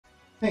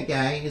Hey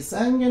guys,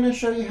 I'm gonna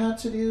show you how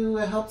to do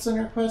a help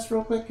center quest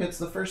real quick. It's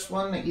the first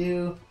one that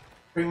you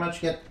pretty much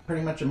get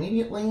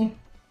immediately.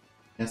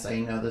 Yes,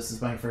 I know this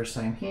is my first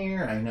time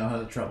here. I know how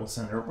the trouble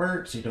center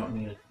works. You don't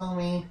need to tell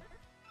me.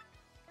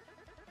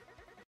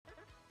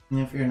 And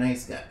if you're a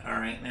nice guy.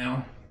 Alright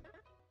now.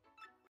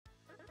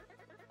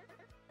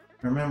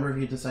 Remember,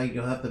 if you decide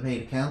you'll have to pay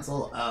to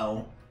cancel.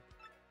 Oh.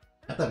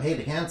 Have to pay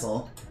to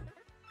cancel?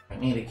 I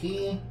need a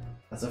key.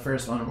 That's the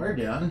first one we're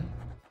doing.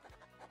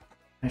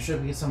 I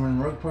should be somewhere in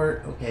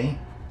Rogueport. Okay.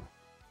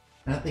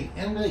 At the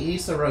end of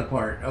east of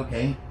Rogueport.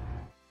 Okay.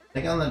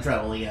 Take on the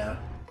trouble, yeah.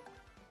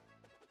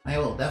 I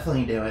will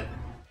definitely do it.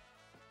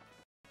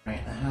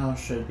 Alright, the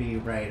house should be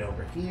right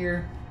over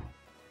here.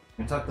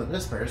 I talk to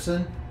this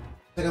person.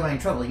 Take on my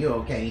trouble, you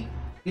okay?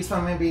 Please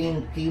find my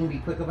key and be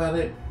quick about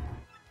it.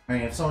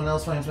 Alright, if someone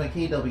else finds my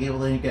key, they'll be able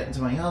to get into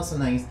my house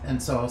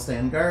and so I'll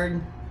stand guard.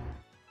 I'm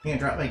gonna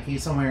drop my key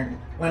somewhere.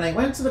 When I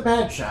went to the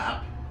bad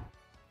shop,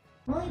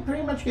 well, it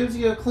pretty much gives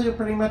you a clue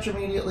pretty much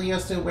immediately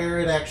as to where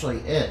it actually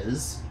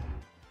is.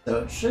 So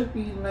it should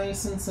be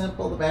nice and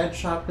simple. The bad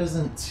shop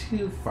isn't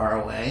too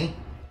far away.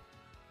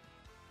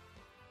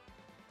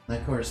 And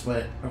of course,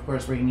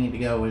 where you need to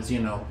go is,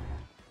 you know,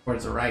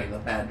 towards the right of the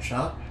bad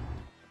shop.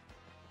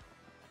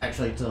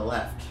 Actually, to the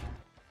left.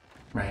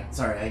 Right,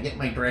 sorry, I get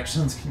my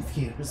directions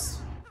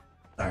confused.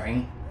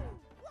 Sorry.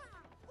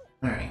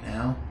 Alright,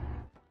 now.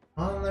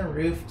 On the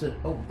roof to...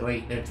 Oh,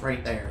 wait, it's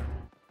right there.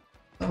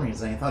 For some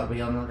reason, I thought it'd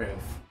be on the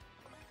roof.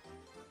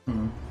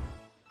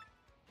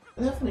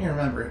 I definitely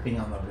remember it being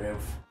on the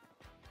roof.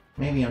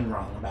 Maybe I'm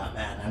wrong about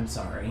that, I'm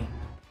sorry.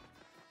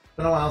 It's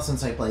been a while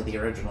since I played the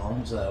original,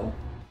 so...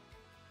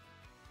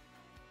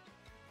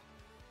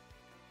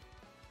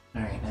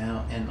 Alright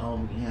now, and all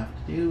we have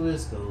to do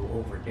is go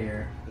over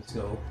there. Let's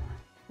go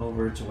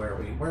over to where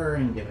we were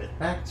and give it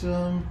back to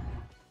him.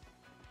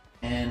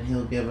 And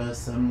he'll give us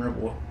some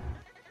reward.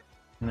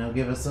 And he'll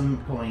give us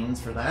some coins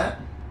for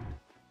that.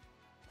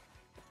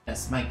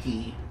 Yes, my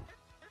key.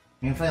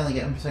 You can finally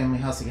get inside my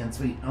house again.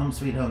 Sweet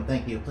home,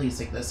 thank you. Please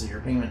take this as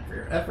your payment for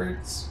your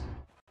efforts.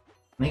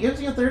 And he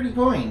gives you 30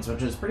 coins,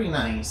 which is pretty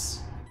nice.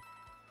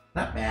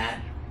 Not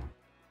bad.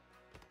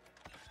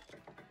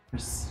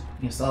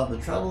 You solved the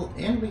trouble,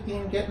 and we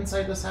can get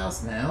inside this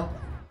house now.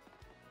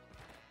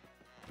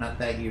 Not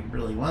that you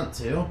really want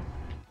to.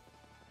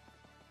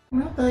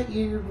 Not that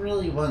you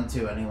really want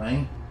to,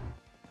 anyway.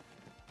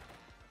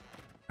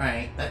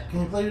 Alright, that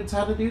concludes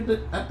how to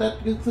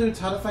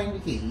find the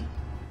key.